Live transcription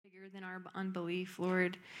than our unbelief,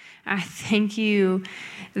 Lord. I thank you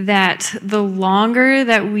that the longer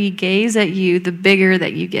that we gaze at you, the bigger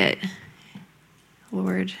that you get.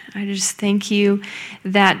 Lord, I just thank you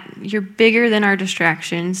that you're bigger than our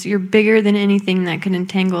distractions. You're bigger than anything that can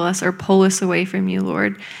entangle us or pull us away from you,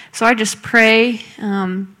 Lord. So I just pray,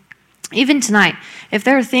 even tonight, if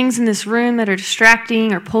there are things in this room that are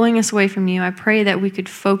distracting or pulling us away from you, I pray that we could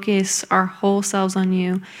focus our whole selves on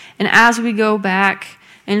you. And as we go back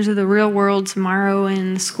into the real world tomorrow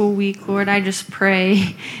and the school week, Lord, I just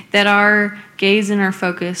pray that our gaze and our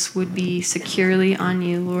focus would be securely on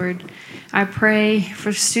you, Lord. I pray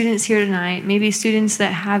for students here tonight, maybe students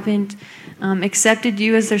that haven't accepted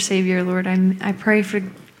you as their Savior, Lord. I pray for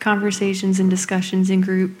conversations and discussions in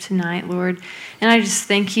group tonight, Lord. And I just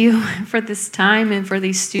thank you for this time and for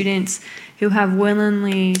these students who have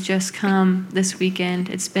willingly just come this weekend.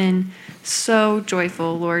 It's been so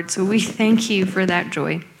joyful, Lord. So we thank you for that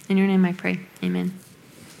joy. In your name I pray. Amen.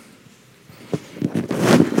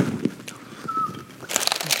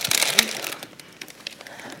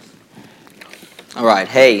 All right.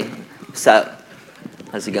 Hey, what's up?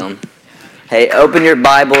 How's it going? Hey, open your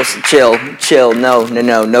Bibles. Chill.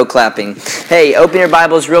 No clapping. Hey, open your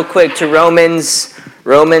Bibles real quick to Romans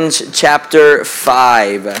chapter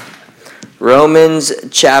 5. Romans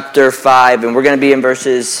chapter 5, and we're going to be in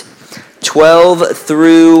verses 12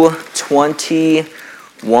 through 21.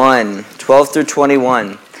 12 through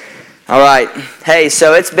 21. All right. Hey,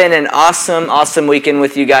 so it's been an awesome weekend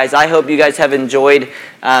with you guys. I hope you guys have enjoyed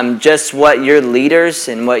just what your leaders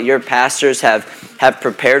and what your pastors have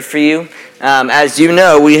prepared for you. As you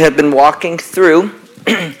know, we have been walking through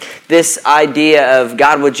this idea of,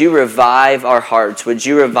 God, would you revive our hearts? Would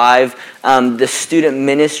you revive the student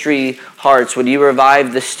ministry hearts? Would you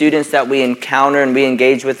revive the students that we encounter and we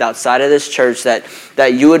engage with outside of this church,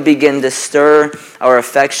 that you would begin to stir our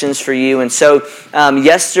affections for you? And so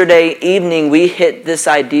yesterday evening, we hit this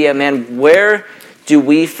idea, man, where do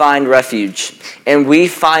we find refuge? And we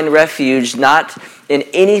find refuge not in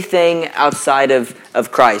anything outside of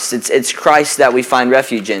Christ. It's Christ that we find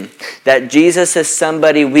refuge in. That Jesus is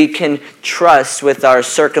somebody we can trust with our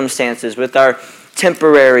circumstances, with our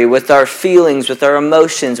temporary, with our feelings, with our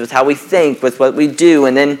emotions, with how we think, with what we do.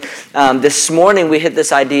 And then this morning we hit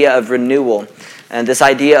this idea of renewal and this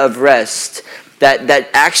idea of rest. That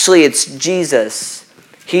actually it's Jesus.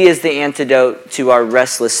 He is the antidote to our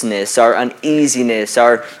restlessness, our uneasiness,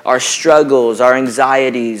 our struggles, our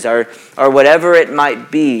anxieties, our whatever it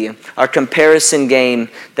might be, our comparison game,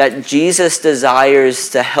 that Jesus desires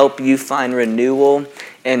to help you find renewal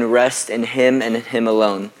and rest in Him and in Him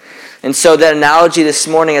alone. And so that analogy this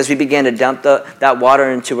morning, as we began to dump that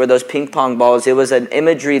water into where those ping pong balls, it was an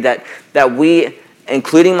imagery that we,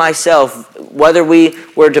 including myself, whether we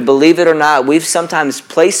were to believe it or not, we've sometimes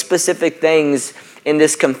placed specific things in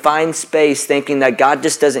this confined space thinking that God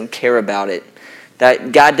just doesn't care about it,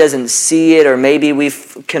 that God doesn't see it, or maybe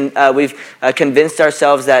we've convinced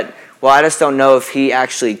ourselves that, well, I just don't know if He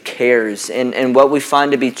actually cares. And what we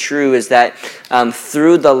find to be true is that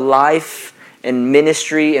through the life and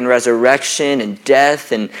ministry and resurrection and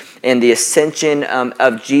death and the ascension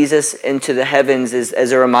of Jesus into the heavens is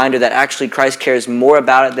as a reminder that actually Christ cares more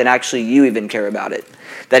about it than actually you even care about it.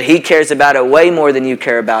 That He cares about it way more than you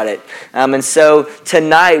care about it. And so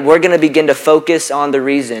tonight we're going to begin to focus on the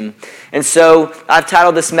reason. And so I've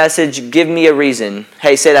titled this message, Give Me a Reason.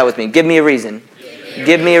 Hey, say that with me. Give me a reason.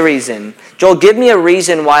 Give me a reason. Joel, give me a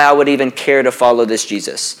reason why I would even care to follow this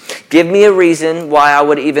Jesus. Give me a reason why I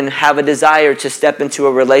would even have a desire to step into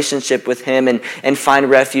a relationship with Him and find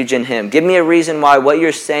refuge in Him. Give me a reason why what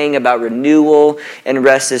you're saying about renewal and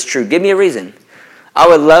rest is true. Give me a reason. I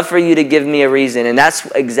would love for you to give me a reason. And that's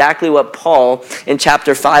exactly what Paul in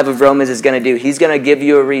chapter 5 of Romans is going to do. He's going to give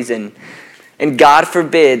you a reason. And God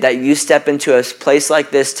forbid that you step into a place like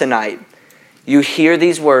this tonight. You hear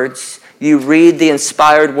these words, you read the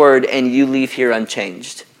inspired word, and you leave here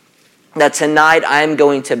unchanged. That tonight I am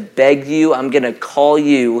going to beg you, I'm going to call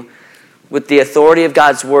you with the authority of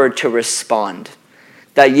God's word to respond.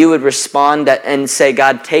 That you would respond and say,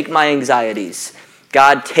 God, take my anxieties.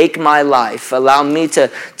 God, take my life. Allow me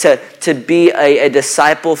to be a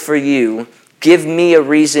disciple for you. Give me a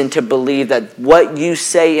reason to believe that what you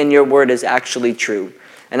say in your word is actually true.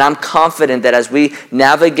 And I'm confident that as we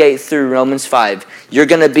navigate through Romans 5, you're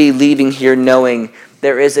going to be leaving here knowing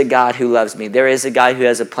there is a God who loves me. There is a God who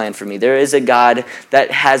has a plan for me. There is a God that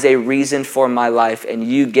has a reason for my life, and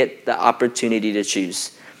you get the opportunity to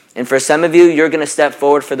choose. And for some of you, you're going to step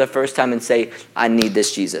forward for the first time and say, I need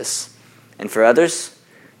this Jesus. And for others,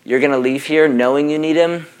 you're going to leave here knowing you need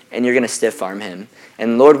Him, and you're going to stiff arm Him.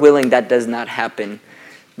 And Lord willing, that does not happen.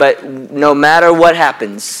 But no matter what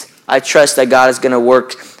happens, I trust that God is going to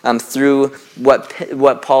work through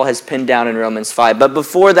what Paul has pinned down in Romans 5. But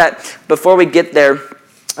before we get there,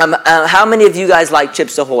 how many of you guys like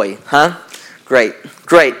Chips Ahoy? Huh? Great.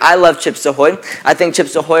 I love Chips Ahoy. I think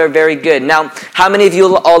Chips Ahoy are very good. Now, how many of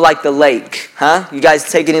you all like the lake? Huh? You guys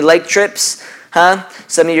take any lake trips? Huh?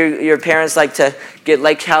 Some of your parents like to get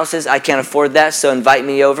lake houses. I can't afford that, so invite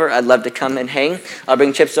me over. I'd love to come and hang. I'll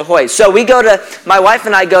bring Chips Ahoy. So my wife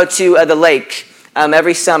and I go to the lake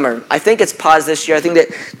every summer. I think it's paused this year. I think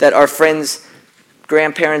that our friends'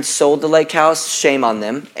 grandparents sold the lake house. Shame on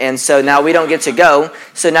them. And so now we don't get to go.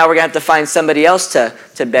 So now we're going to have to find somebody else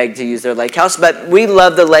to beg to use their lake house. But we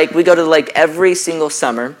love the lake. We go to the lake every single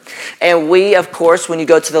summer. And we, of course, when you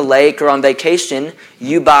go to the lake or on vacation,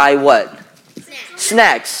 you buy what?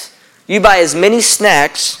 Snacks. You buy as many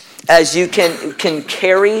snacks as you can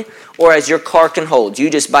carry or as your car can hold. You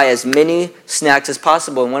just buy as many snacks as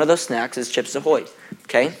possible. And one of those snacks is Chips Ahoy.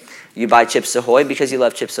 Okay? You buy Chips Ahoy because you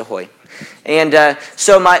love Chips Ahoy. And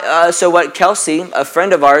so what Kelsey, a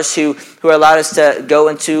friend of ours who allowed us to go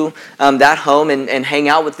into that home and hang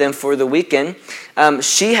out with them for the weekend,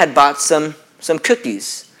 she had bought some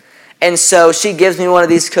cookies. And so she gives me one of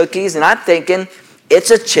these cookies, and I'm thinking,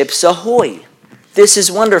 it's a Chips Ahoy. This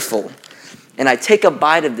is wonderful. And I take a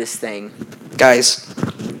bite of this thing. Guys,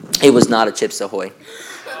 it was not a Chips Ahoy.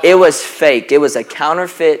 It was fake. It was a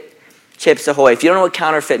counterfeit Chips Ahoy. If you don't know what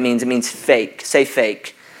counterfeit means, it means fake. Say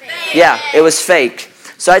fake. Fake. Yeah, it was fake.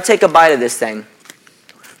 So I take a bite of this thing.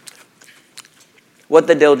 What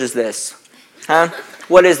the dilge is this? Huh?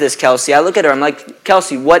 What is this, Kelsey? I look at her. I'm like,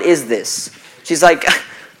 Kelsey, what is this? She's like,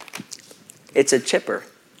 it's a chipper.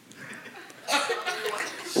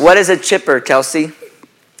 What is a chipper, Kelsey?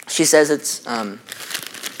 She says it's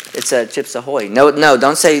a Chips Ahoy. No,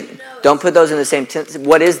 don't put those in the same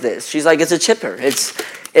what is this? She's like, it's a chipper.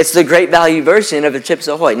 It's the Great Value version of a Chips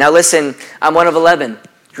Ahoy. Now listen, I'm one of 11.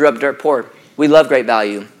 Grew up dirt poor. We love Great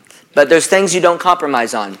Value. But there's things you don't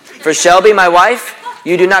compromise on. For Shelby, my wife,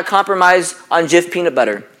 you do not compromise on Jif peanut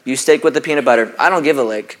butter. You stick with the peanut butter. I don't give a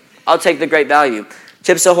lick. I'll take the Great Value.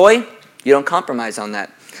 Chips Ahoy, you don't compromise on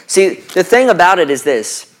that. See, the thing about it is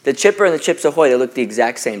this. The chipper and the Chips Ahoy, they look the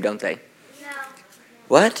exact same, don't they? No.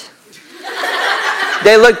 What?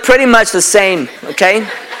 They look pretty much the same, okay?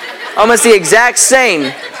 Almost the exact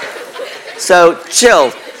same. So,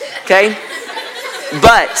 chill, okay?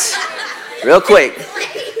 But, real quick,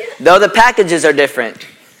 though the packages are different,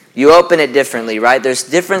 you open it differently, right? There's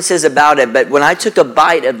differences about it, but when I took a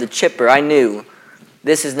bite of the chipper, I knew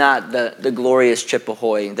this is not the glorious Chip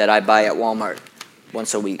Ahoy that I buy at Walmart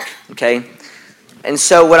once a week, okay? And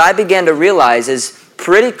so what I began to realize is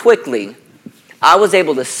pretty quickly, I was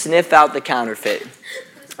able to sniff out the counterfeit.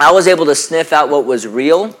 I was able to sniff out what was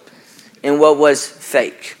real and what was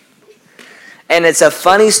fake. And it's a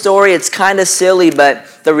funny story. It's kind of silly, but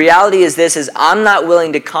the reality is this, is I'm not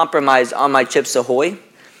willing to compromise on my Chips Ahoy,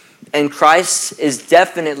 and Christ is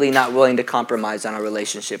definitely not willing to compromise on a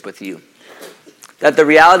relationship with you. That the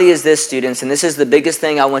reality is this, students, and this is the biggest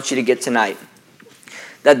thing I want you to get tonight,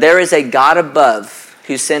 that there is a God above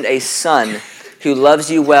who sent a Son who loves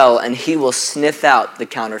you well, and he will sniff out the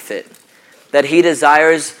counterfeit. That he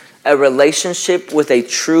desires a relationship with a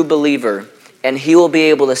true believer, and he will be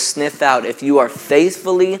able to sniff out if you are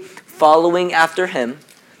faithfully following after him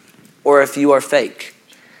or if you are fake.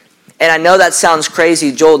 And I know that sounds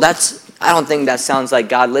crazy, Joel. I don't think that sounds like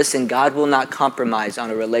God. Listen, God will not compromise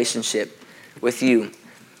on a relationship with you.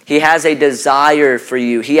 He has a desire for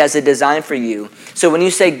you. He has a design for you. So when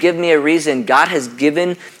you say, give me a reason, God has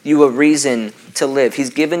given you a reason to live. He's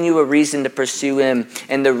given you a reason to pursue him.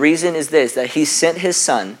 And the reason is this, that he sent his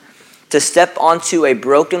Son to step onto a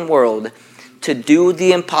broken world, to do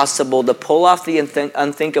the impossible, to pull off the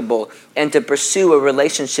unthinkable, and to pursue a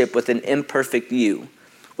relationship with an imperfect you,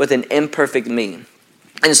 with an imperfect me.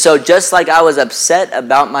 And so just like I was upset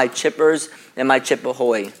about my chippers and my Chip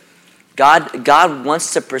Ahoy, God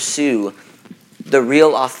wants to pursue the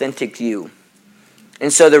real, authentic you.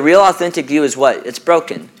 And so the real, authentic you is what? It's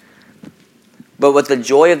broken. But what the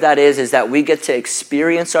joy of that is that we get to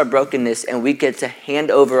experience our brokenness, and we get to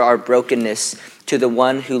hand over our brokenness to the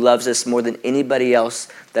one who loves us more than anybody else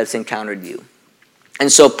that's encountered you.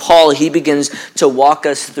 And so Paul, he begins to walk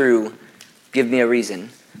us through, give me a reason.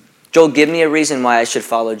 Joel, give me a reason why I should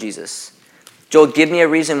follow Jesus. Joel, give me a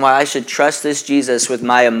reason why I should trust this Jesus with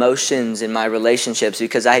my emotions and my relationships,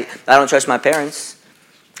 because I don't trust my parents.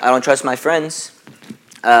 I don't trust my friends.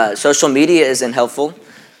 Social media isn't helpful.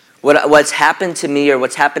 What's happened to me or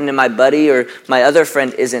what's happened to my buddy or my other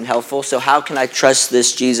friend isn't helpful. So how can I trust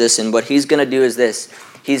this Jesus? And what he's going to do is this.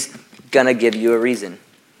 He's going to give you a reason.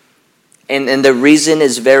 And the reason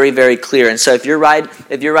is very, very clear. And so if you're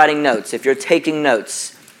writing notes, if you're taking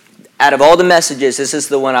notes, out of all the messages, this is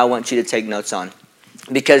the one I want you to take notes on.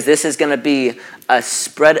 Because this is going to be a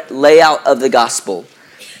layout of the gospel.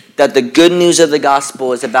 That the good news of the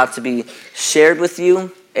gospel is about to be shared with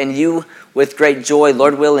you, and you, with great joy,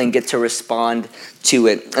 Lord willing, get to respond to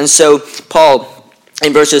it. And so Paul,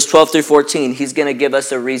 in verses 12 through 14, he's going to give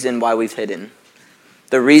us a reason why we've hidden.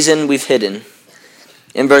 The reason we've hidden.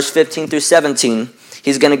 In verse 15 through 17,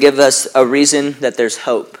 he's going to give us a reason that there's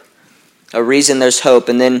hope. A reason there's hope.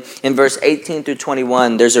 And then in verse 18 through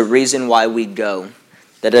 21, there's a reason why we go.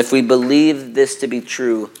 That if we believe this to be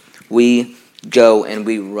true, we go and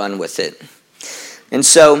we run with it. And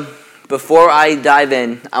so before I dive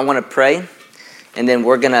in, I want to pray, and then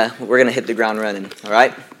we're gonna hit the ground running. All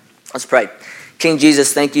right? Let's pray. King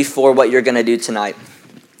Jesus, thank you for what you're going to do tonight.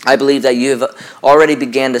 I believe that you have already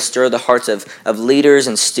began to stir the hearts of leaders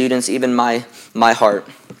and students, even my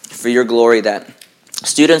heart, for your glory, that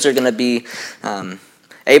students are going to be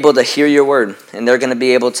able to hear your word, and they're going to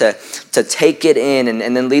be able to take it in,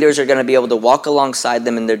 and then leaders are going to be able to walk alongside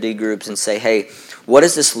them in their D groups and say, hey, what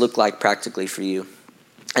does this look like practically for you?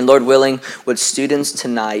 And Lord willing, would students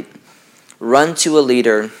tonight run to a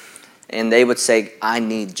leader and they would say, I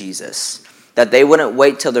need Jesus. That they wouldn't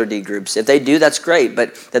wait till their D groups. If they do, that's great,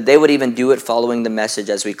 but that they would even do it following the message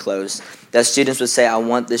as we close. That students would say, I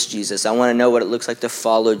want this Jesus. I want to know what it looks like to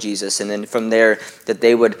follow Jesus. And then from there, that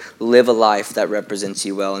they would live a life that represents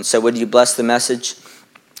you well. And so would you bless the message?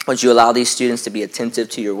 Would you allow these students to be attentive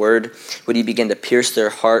to your word? Would you begin to pierce their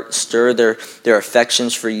heart, stir their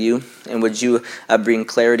affections for you? And would you bring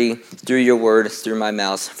clarity through your word, through my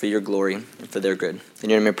mouth, for your glory and for their good? In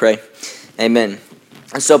your name I pray. Amen.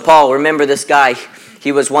 And so Paul, remember this guy,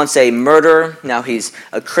 he was once a murderer, now he's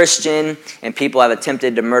a Christian, and people have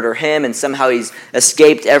attempted to murder him, and somehow he's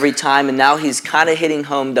escaped every time, and now he's kind of hitting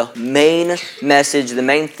home the main message, the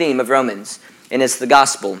main theme of Romans, and it's the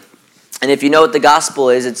gospel. And if you know what the gospel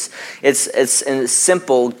is, it's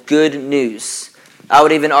simple good news. I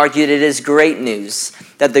would even argue that it is great news,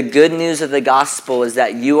 that the good news of the gospel is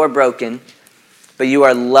that you are broken, but you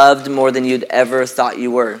are loved more than you'd ever thought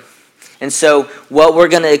you were. And so what we're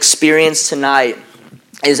going to experience tonight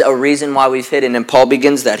is a reason why we've hidden. And Paul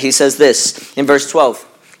begins that. He says this in verse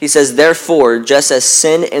 12. He says, therefore, just as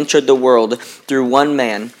sin entered the world through one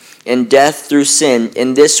man, and death through sin,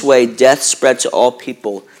 in this way death spread to all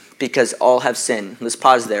people, because all have sinned. Let's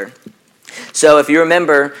pause there. So if you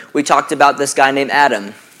remember, we talked about this guy named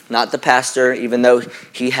Adam. Not the pastor, even though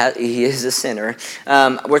he is a sinner.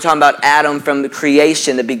 We're talking about Adam from the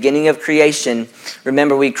creation, the beginning of creation.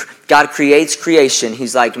 Remember, God creates creation.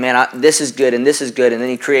 He's like, man, this is good and this is good. And then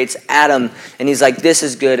he creates Adam, and he's like, this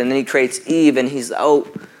is good. And then he creates Eve, and he's,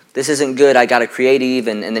 oh, this isn't good. I got to create Eve.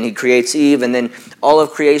 And then he creates Eve, and then all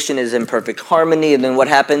of creation is in perfect harmony. And then what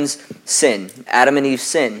happens? Sin. Adam and Eve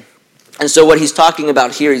sin. And so what he's talking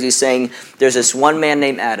about here is he's saying there's this one man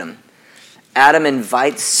named Adam. Adam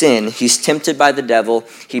invites sin. He's tempted by the devil.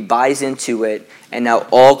 He buys into it. And now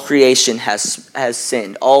all creation has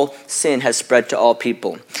sinned. All sin has spread to all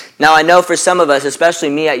people. Now I know for some of us, especially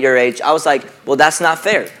me at your age, I was like, well, that's not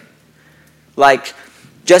fair. Like,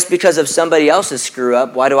 just because of somebody else's screw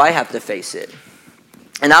up, why do I have to face it?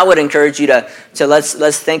 And I would encourage you to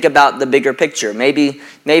let's think about the bigger picture. Maybe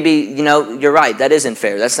you're right. That isn't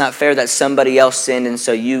fair. That's not fair that somebody else sinned and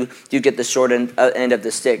so you get the short end of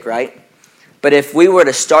the stick, right? But if we were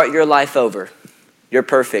to start your life over, you're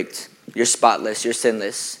perfect, you're spotless, you're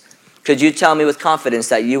sinless, could you tell me with confidence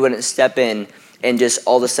that you wouldn't step in and just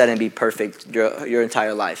all of a sudden be perfect your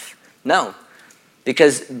entire life? No.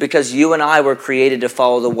 Because you and I were created to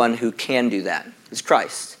follow the one who can do that. It's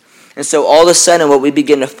Christ. And so all of a sudden what we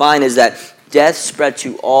begin to find is that death spread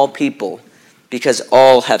to all people because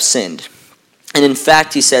all have sinned. And in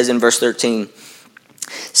fact, he says in verse 13,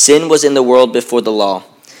 sin was in the world before the law.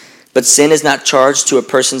 But sin is not charged to a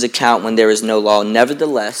person's account when there is no law.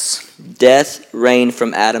 Nevertheless, death reigned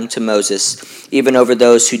from Adam to Moses, even over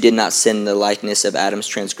those who did not sin in the likeness of Adam's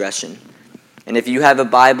transgression. And if you have a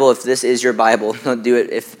Bible, if this is your Bible, don't do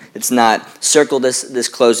it if it's not. Circle this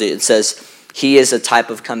closely. It says, he is a type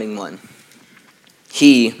of coming one.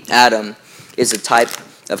 He, Adam, is a type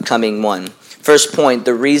of coming one. First point,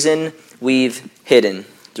 the reason we've hidden.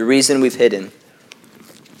 The reason we've hidden.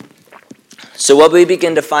 So what we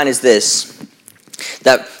begin to find is this,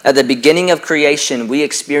 that at the beginning of creation, we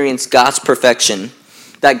experience God's perfection.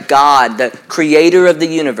 That God, the creator of the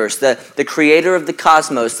universe, the creator of the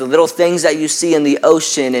cosmos, the little things that you see in the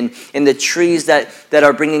ocean and in the trees that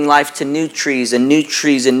are bringing life to new trees and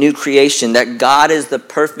new creation, that God is the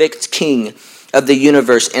perfect king of the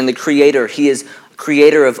universe and the creator. He is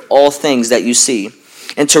creator of all things that you see.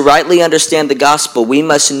 And to rightly understand the gospel, we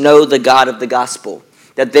must know the God of the gospel,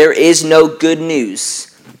 that there is no good news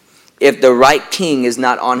if the right king is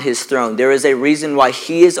not on his throne. There is a reason why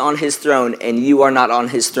he is on his throne and you are not on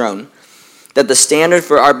his throne. That the standard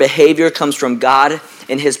for our behavior comes from God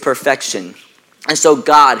and his perfection. And so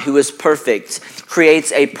God, who is perfect,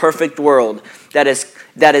 creates a perfect world that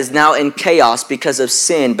is now in chaos because of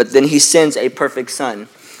sin, but then he sends a perfect son.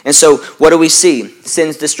 And so what do we see?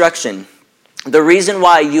 Sin's destruction. The reason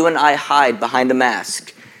why you and I hide behind a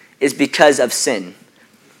mask is because of sin.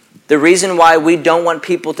 The reason why we don't want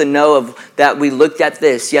people to know that we looked at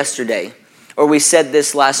this yesterday, or we said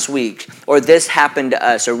this last week, or this happened to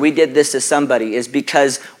us, or we did this to somebody, is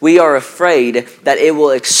because we are afraid that it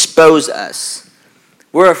will expose us.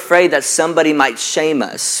 We're afraid that somebody might shame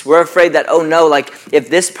us. We're afraid that, oh no, like if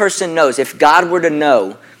this person knows, if God were to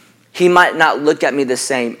know, he might not look at me the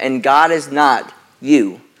same. And God is not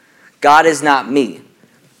you. God is not me.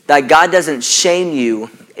 That God doesn't shame you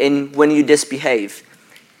when you misbehave.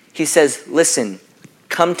 He says, listen,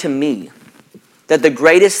 come to me. That the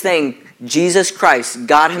greatest thing Jesus Christ,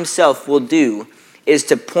 God himself, will do is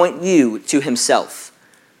to point you to himself.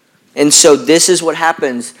 And so this is what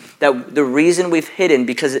happens, that the reason we've hidden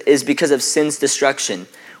is because of sin's destruction.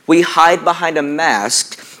 We hide behind a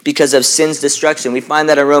mask because of sin's destruction. We find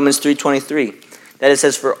that in Romans 3:23, that it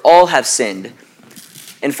says, for all have sinned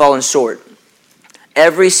and fallen short.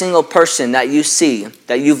 Every single person that you see,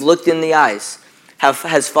 that you've looked in the eyes,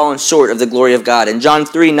 has fallen short of the glory of God. In John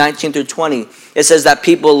 3:19-20, it says that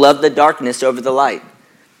people love the darkness over the light.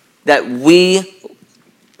 That we,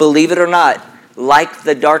 believe it or not, like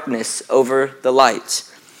the darkness over the light.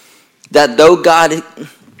 That though God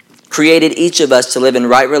created each of us to live in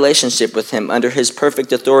right relationship with him under his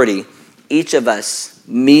perfect authority, each of us,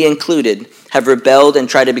 me included, have rebelled and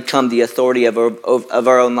tried to become the authority of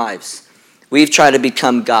our own lives. We've tried to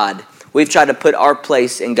become God. We've tried to put our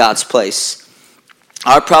place in God's place.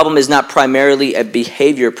 Our problem is not primarily a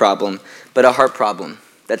behavior problem, but a heart problem.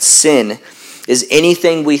 That sin is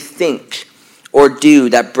anything we think or do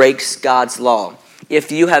that breaks God's law.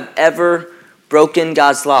 If you have ever broken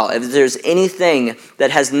God's law, if there's anything that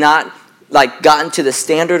has not gotten to the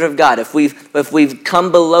standard of God, if we've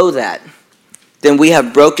come below that, then we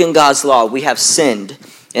have broken God's law. We have sinned.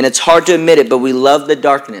 And it's hard to admit it, but we love the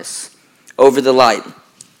darkness over the light.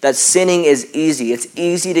 That sinning is easy. It's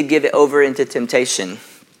easy to give it over into temptation.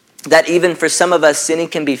 That even for some of us, sinning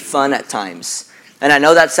can be fun at times. And I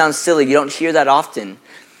know that sounds silly. You don't hear that often.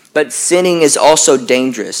 But sinning is also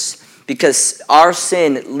dangerous because our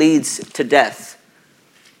sin leads to death.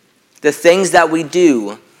 The things that we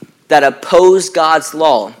do that oppose God's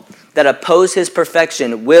law, that oppose his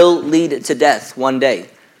perfection, will lead to death one day.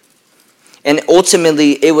 And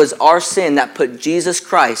ultimately, it was our sin that put Jesus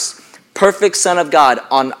Christ, perfect Son of God,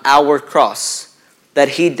 on our cross. That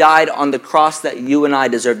he died on the cross that you and I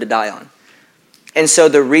deserve to die on. And so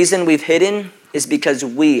the reason we've hidden is because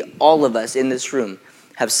we, all of us in this room,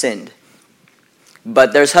 have sinned.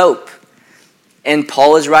 But there's hope. And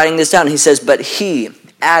Paul is writing this down. He says, but he,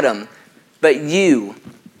 Adam, but you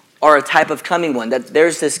are a type of coming one. That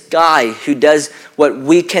there's this guy who does what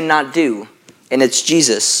we cannot do. And it's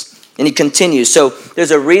Jesus. And he continues. So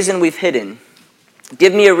there's a reason we've hidden.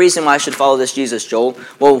 Give me a reason why I should follow this Jesus, Joel.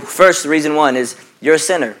 Well, first, reason one is you're a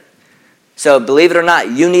sinner. So believe it or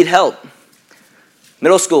not, you need help.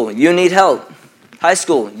 Middle school, you need help. High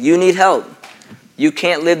school, you need help. You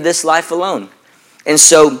can't live this life alone. And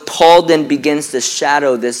so Paul then begins to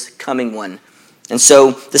shadow this coming one. And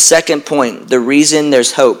so the second point, the reason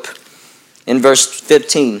there's hope. In verse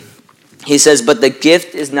 15, he says, but the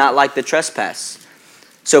gift is not like the trespass.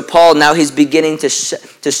 So Paul, now he's beginning to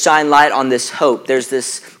shine light on this hope. There's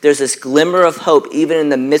this glimmer of hope even in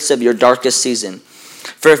the midst of your darkest season.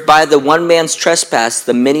 For if by the one man's trespass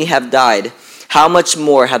the many have died, how much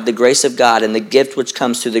more have the grace of God and the gift which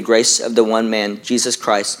comes through the grace of the one man, Jesus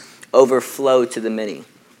Christ, overflow to the many?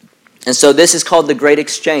 And so this is called the great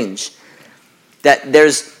exchange. That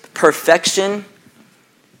there's perfection,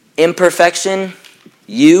 imperfection,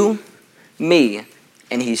 you, me,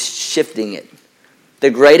 and he's shifting it. The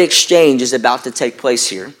great exchange is about to take place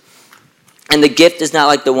here. And the gift is not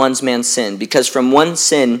like the one man's sin, because from one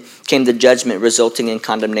sin came the judgment resulting in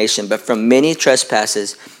condemnation, but from many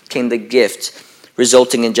trespasses came the gift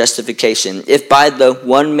resulting in justification. If by the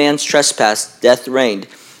one man's trespass death reigned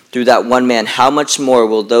through that one man, how much more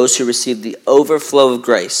will those who receive the overflow of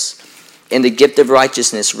grace and the gift of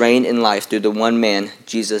righteousness reign in life through the one man,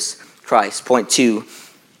 Jesus Christ? Point two,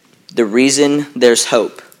 the reason there's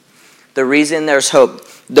hope. The reason there's hope.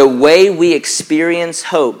 The way we experience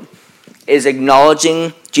hope is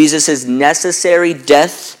acknowledging Jesus' necessary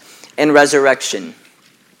death and resurrection.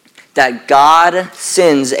 That God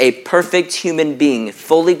sends a perfect human being,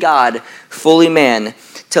 fully God, fully man,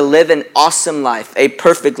 to live an awesome life, a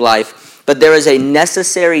perfect life. But there is a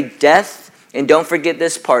necessary death, and don't forget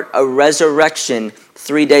this part, a resurrection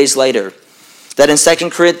 3 days later. That in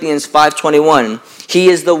 2 Corinthians 5:21, he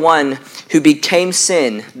is the one who became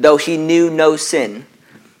sin, though he knew no sin.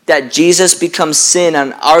 That Jesus becomes sin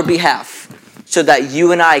on our behalf, so that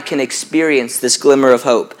you and I can experience this glimmer of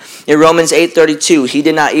hope. In Romans 8:32, he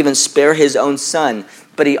did not even spare his own son,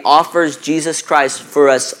 but he offers Jesus Christ for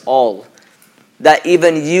us all. That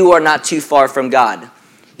even you are not too far from God.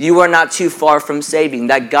 You are not too far from saving.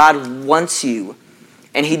 That God wants you.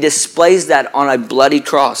 And he displays that on a bloody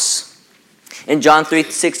cross. In John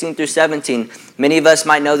 3:16-17, many of us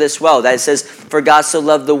might know this well. That it says, "For God so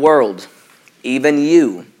loved the world, even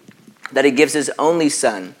you, that he gives his only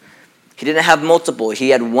son." He didn't have multiple. He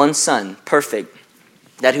had one son, perfect.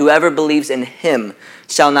 "That whoever believes in him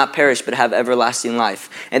shall not perish but have everlasting life."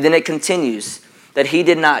 And then it continues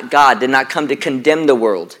that God did not come to condemn the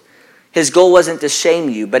world. His goal wasn't to shame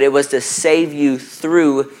you, but it was to save you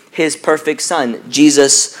through his perfect son,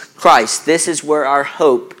 Jesus Christ. This is where our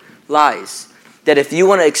hope lies. That if you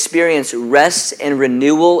want to experience rest and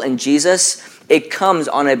renewal in Jesus, it comes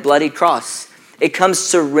on a bloody cross. It comes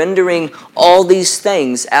surrendering all these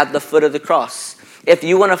things at the foot of the cross. If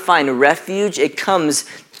you want to find refuge, it comes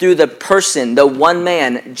through the person, the one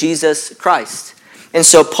man, Jesus Christ. And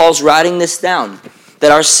so Paul's writing this down,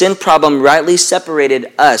 that our sin problem rightly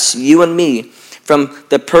separated us, you and me, from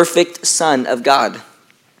the perfect Son of God.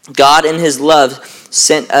 God in his love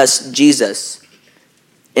sent us Jesus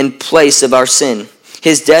in place of our sin.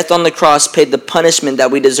 His death on the cross paid the punishment that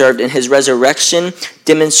we deserved, and his resurrection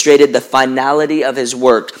demonstrated the finality of his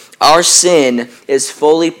work. Our sin is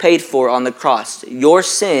fully paid for on the cross. Your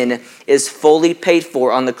sin is fully paid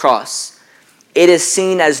for on the cross. It is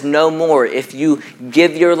seen as no more if you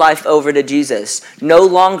give your life over to Jesus. No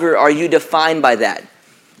longer are you defined by that.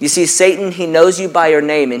 You see, Satan, he knows you by your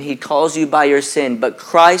name and he calls you by your sin, but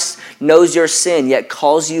Christ knows your sin yet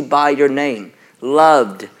calls you by your name.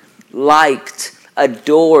 Loved, liked,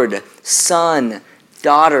 adored, son,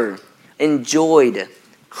 daughter, enjoyed.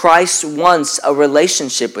 Christ wants a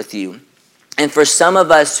relationship with you. And for some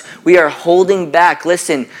of us, we are holding back.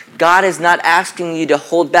 Listen, God is not asking you to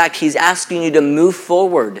hold back. He's asking you to move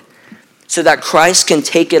forward so that Christ can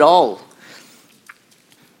take it all.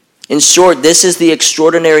 In short, this is the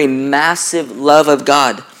extraordinary, massive love of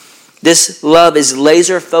God. This love is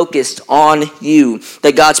laser focused on you.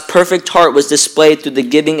 That God's perfect heart was displayed through the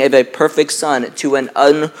giving of a perfect son to an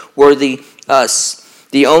unworthy us.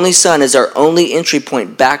 The only son is our only entry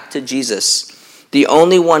point back to Jesus. The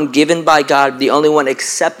only one given by God, the only one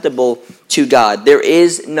acceptable to God. There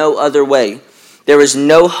is no other way. There is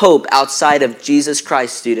no hope outside of Jesus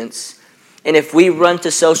Christ, students. And if we run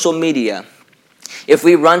to social media, if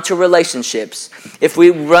we run to relationships, if we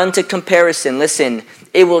run to comparison, listen,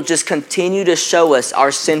 it will just continue to show us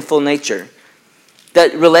our sinful nature.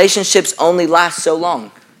 That relationships only last so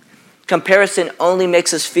long. Comparison only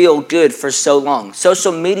makes us feel good for so long.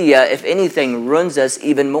 Social media, if anything, ruins us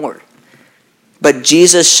even more. But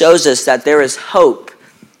Jesus shows us that there is hope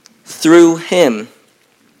through him.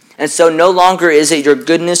 And so no longer is it your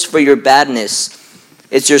goodness for your badness.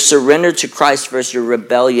 It's your surrender to Christ versus your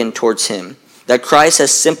rebellion towards him. That Christ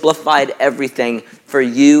has simplified everything for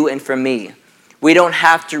you and for me. We don't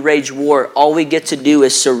have to wage war. All we get to do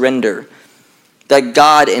is surrender. That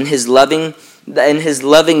God in his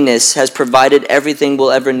lovingness has provided everything we'll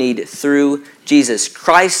ever need through Jesus.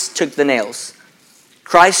 Christ took the nails.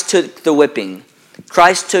 Christ took the whipping.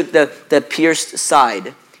 Christ took the pierced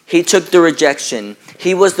side. He took the rejection.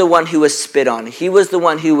 He was the one who was spit on. He was the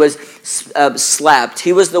one who was slapped.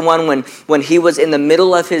 He was the one when he was in the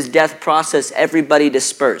middle of his death process, everybody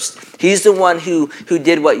dispersed. He's the one who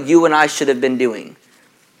did what you and I should have been doing.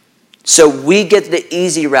 So we get the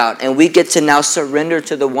easy route, and we get to now surrender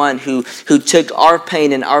to the one who took our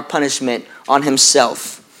pain and our punishment on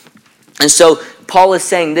himself. And so Paul is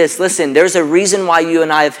saying this, listen, there's a reason why you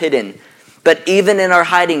and I have hidden. But even in our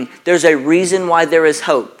hiding, there's a reason why there is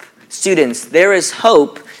hope. Students, there is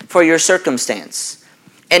hope for your circumstance.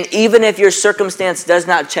 And even if your circumstance does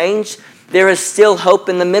not change, there is still hope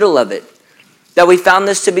in the middle of it. That we found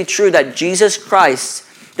this to be true, that Jesus Christ,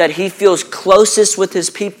 that he feels closest with his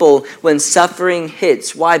people when suffering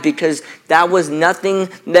hits. Why? Because that was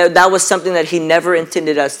something that he never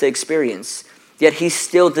intended us to experience. Yet he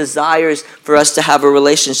still desires for us to have a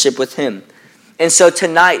relationship with him. And so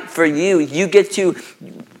tonight, for you get to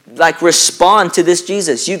respond to this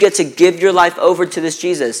Jesus. You get to give your life over to this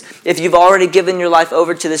Jesus. If you've already given your life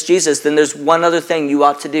over to this Jesus, then there's one other thing you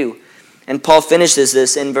ought to do. And Paul finishes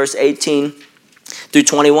this in verse 18 through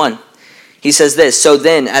 21. He says this, so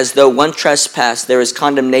then, as though one trespassed, there is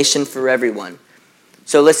condemnation for everyone.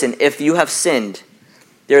 So listen, if you have sinned,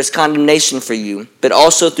 there is condemnation for you, but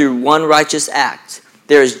also through one righteous act,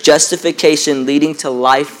 there is justification leading to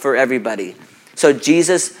life for everybody. So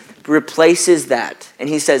Jesus replaces that, and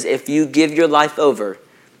he says, if you give your life over,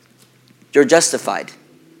 you're justified.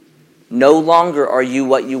 No longer are you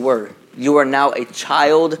what you were. You are now a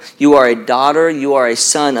child, you are a daughter, you are a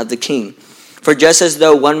son of the King. For just as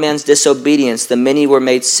though one man's disobedience, the many were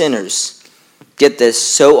made sinners. Get this,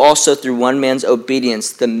 so also through one man's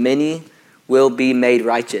obedience, the many will be made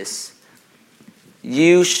righteous.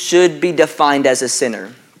 You should be defined as a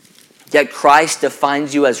sinner, yet Christ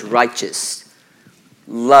defines you as righteous,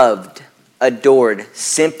 loved, adored,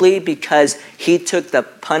 simply because he took the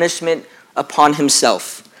punishment upon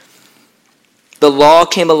himself. The law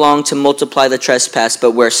came along to multiply the trespass,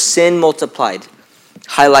 but where sin multiplied,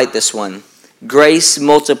 highlight this one, grace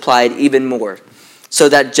multiplied even more, so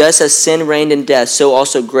that just as sin reigned in death, so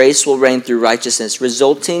also grace will reign through righteousness,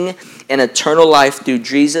 resulting in eternal life through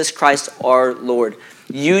Jesus Christ our Lord.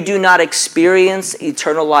 You do not experience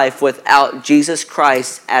eternal life without Jesus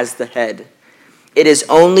Christ as the head. It is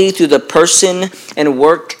only through the person and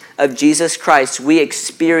work of Jesus Christ we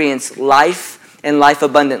experience life and life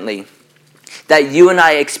abundantly. That you and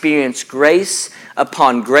I experience grace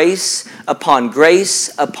upon grace, upon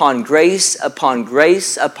grace, upon grace, upon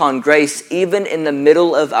grace, upon grace, even in the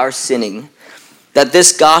middle of our sinning. That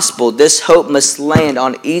this gospel, this hope must land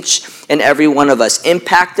on each and every one of us,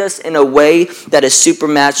 impact us in a way that is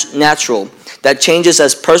supernatural, that changes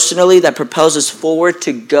us personally, that propels us forward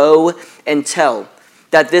to go and tell.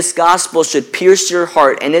 That this gospel should pierce your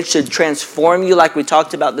heart and it should transform you, like we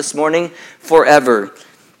talked about this morning, forever.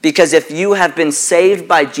 Because if you have been saved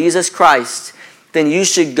by Jesus Christ, then you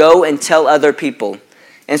should go and tell other people.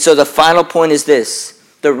 And so the final point is this,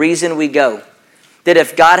 the reason we go. That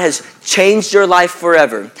if God has changed your life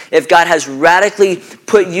forever, if God has radically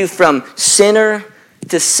put you from sinner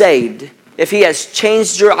to saved, if he has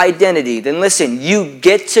changed your identity, then listen, you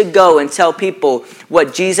get to go and tell people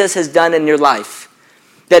what Jesus has done in your life.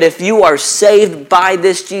 That if you are saved by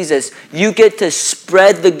this Jesus, you get to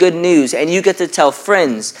spread the good news and you get to tell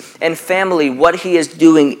friends and family what he is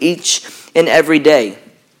doing each and every day.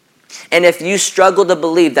 And if you struggle to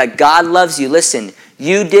believe that God loves you, listen,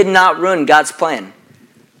 you did not ruin God's plan.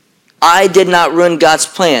 I did not ruin God's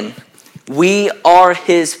plan. We are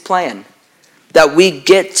his plan. That we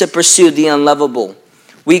get to pursue the unlovable.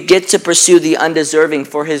 We get to pursue the undeserving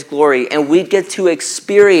for his glory. And we get to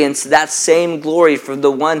experience that same glory from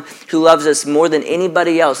the one who loves us more than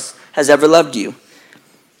anybody else has ever loved you.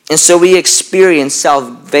 And so we experience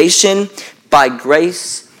salvation by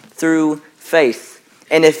grace through faith.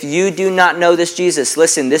 And if you do not know this Jesus,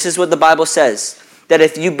 listen, this is what the Bible says. That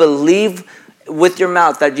if you believe with your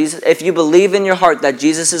mouth that Jesus, if you believe in your heart that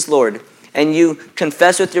Jesus is Lord, and you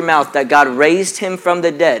confess with your mouth that God raised him from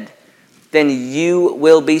the dead, then you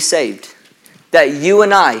will be saved. That you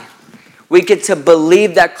and I, we get to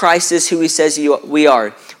believe that Christ is who he says we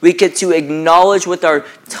are. We get to acknowledge with our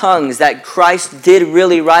tongues that Christ did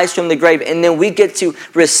really rise from the grave. And then we get to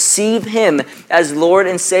receive him as Lord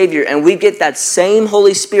and Savior. And we get that same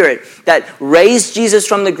Holy Spirit that raised Jesus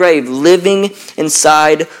from the grave living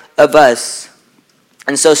inside of us.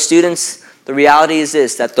 And so students, the reality is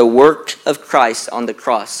this, that the work of Christ on the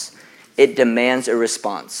cross, it demands a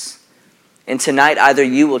response. And tonight, either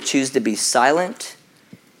you will choose to be silent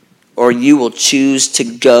or you will choose to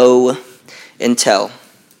go and tell.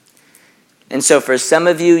 And so for some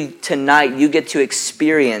of you tonight, you get to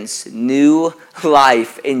experience new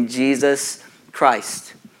life in Jesus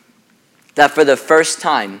Christ. That for the first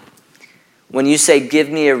time, when you say, give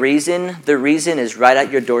me a reason, the reason is right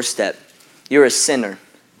at your doorstep. You're a sinner.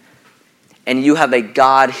 And you have a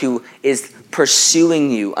God who is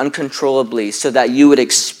pursuing you uncontrollably so that you would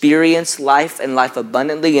experience life and life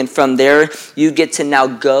abundantly. And from there, you get to now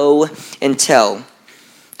go and tell.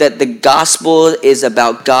 That the gospel is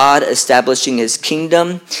about God establishing his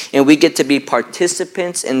kingdom, and we get to be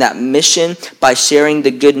participants in that mission by sharing the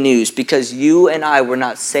good news, because you and I were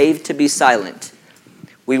not saved to be silent.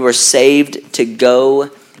 We were saved to go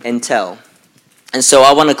and tell. And so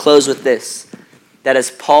I want to close with this, that as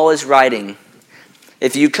Paul is writing,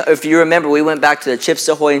 if you remember, we went back to the Chips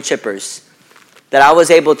Ahoy and Chippers, that I was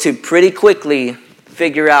able to pretty quickly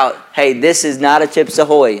figure out, hey, this is not a Chips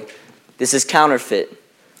Ahoy. This is counterfeit.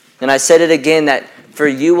 And I said it again, that for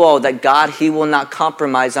you all, that God, he will not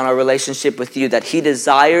compromise on our relationship with you, that he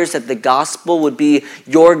desires that the gospel would be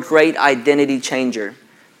your great identity changer.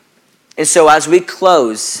 And so as we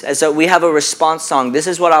close, as we have a response song, this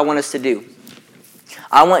is what I want us to do.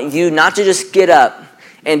 I want you not to just get up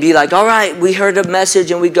and be like, all right, we heard a message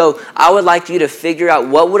and we go. I would like you to figure out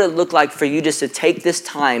what would it look like for you just to take this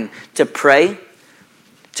time to pray,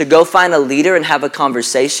 to go find a leader and have a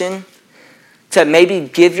conversation, to maybe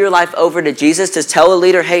give your life over to Jesus, to tell a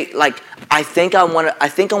leader, hey, like, I think I want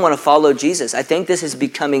to follow Jesus. I think this is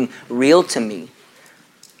becoming real to me.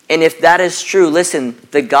 And if that is true, listen,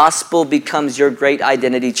 the gospel becomes your great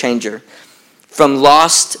identity changer. From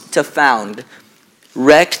lost to found,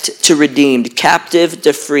 wrecked to redeemed, captive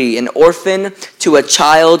to free, an orphan to a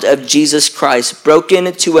child of Jesus Christ,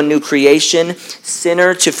 broken to a new creation,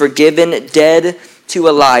 sinner to forgiven, dead to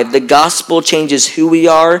alive. The gospel changes who we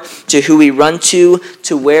are, to who we run to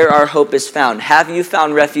where our hope is found. Have you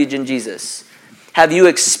found refuge in Jesus? Have you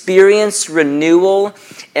experienced renewal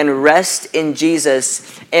and rest in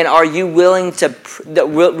Jesus? And are you willing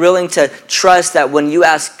to trust that when you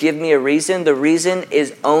ask, give me a reason, the reason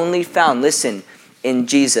is only found, listen, in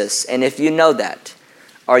Jesus? And if you know that,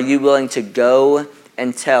 are you willing to go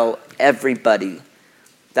and tell everybody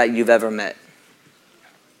that you've ever met?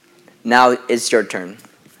 Now it's your turn.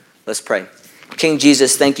 Let's pray. King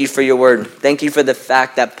Jesus, thank you for your word. Thank you for the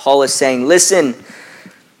fact that Paul is saying, listen,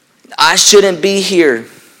 I shouldn't be here.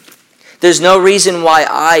 There's no reason why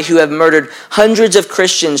I, who have murdered hundreds of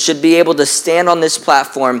Christians, should be able to stand on this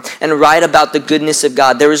platform and write about the goodness of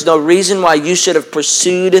God. There is no reason why you should have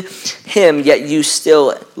pursued him, yet you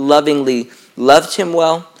still lovingly loved him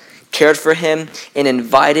well, cared for him, and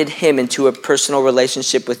invited him into a personal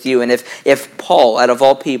relationship with you. And if Paul, out of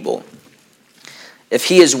all people, if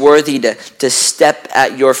he is worthy to step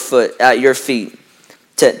at your feet,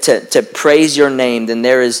 to praise your name, then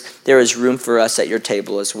there is room for us at your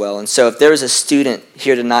table as well. And so if there is a student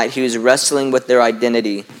here tonight who is wrestling with their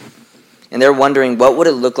identity and they're wondering, what would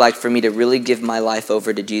it look like for me to really give my life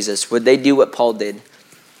over to Jesus? Would they do what Paul did?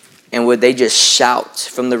 And would they just shout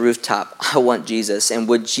from the rooftop, I want Jesus? And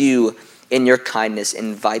would you, in your kindness,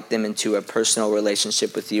 invite them into a personal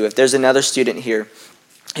relationship with you? If there's another student here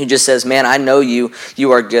who just says, man, I know you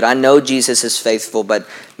are good. I know Jesus is faithful, but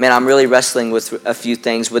man, I'm really wrestling with a few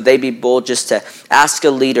things. Would they be bold just to ask a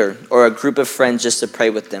leader or a group of friends just to pray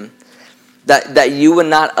with them? That you would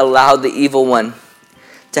not allow the evil one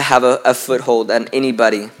to have a foothold on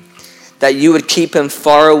anybody. That you would keep him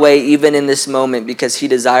far away even in this moment because he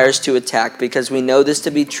desires to attack, because we know this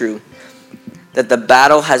to be true, that the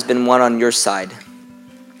battle has been won on your side.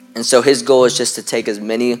 And so his goal is just to take as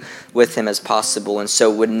many with him as possible. And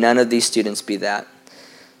so would none of these students be that?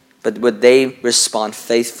 But would they respond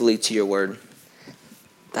faithfully to your word?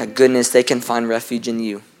 That goodness, they can find refuge in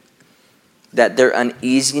you. That their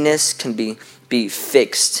uneasiness can be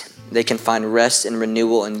fixed. They can find rest and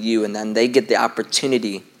renewal in you. And then they get the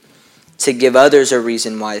opportunity to give others a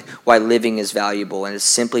reason why living is valuable. And it's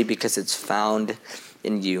simply because it's found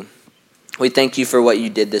in you. We thank you for what you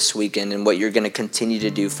did this weekend and what you're going to continue to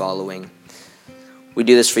do following. We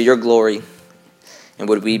do this for your glory, and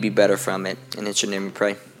would we be better from it? And in your name we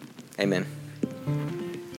pray. Amen.